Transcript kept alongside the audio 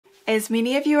As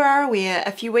many of you are aware,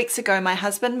 a few weeks ago my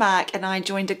husband Mark and I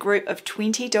joined a group of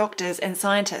 20 doctors and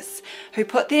scientists who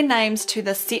put their names to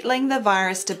the Settling the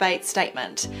Virus debate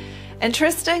statement.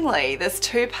 Interestingly, this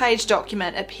 2-page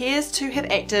document appears to have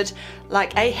acted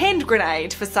like a hand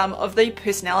grenade for some of the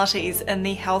personalities in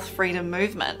the health freedom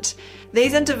movement.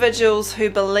 These individuals who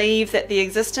believe that the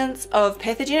existence of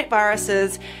pathogenic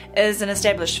viruses is an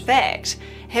established fact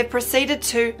have proceeded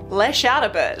to lash out a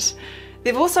bit.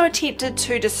 They've also attempted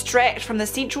to distract from the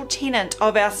central tenet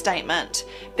of our statement,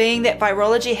 being that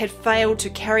virology had failed to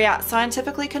carry out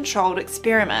scientifically controlled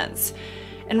experiments.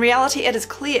 In reality, it is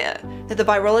clear that the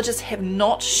virologists have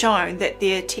not shown that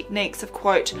their techniques of,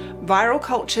 quote, viral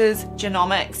cultures,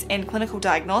 genomics, and clinical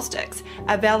diagnostics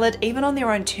are valid even on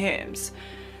their own terms.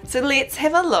 So let's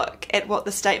have a look at what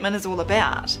the statement is all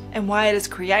about and why it is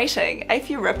creating a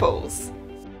few ripples.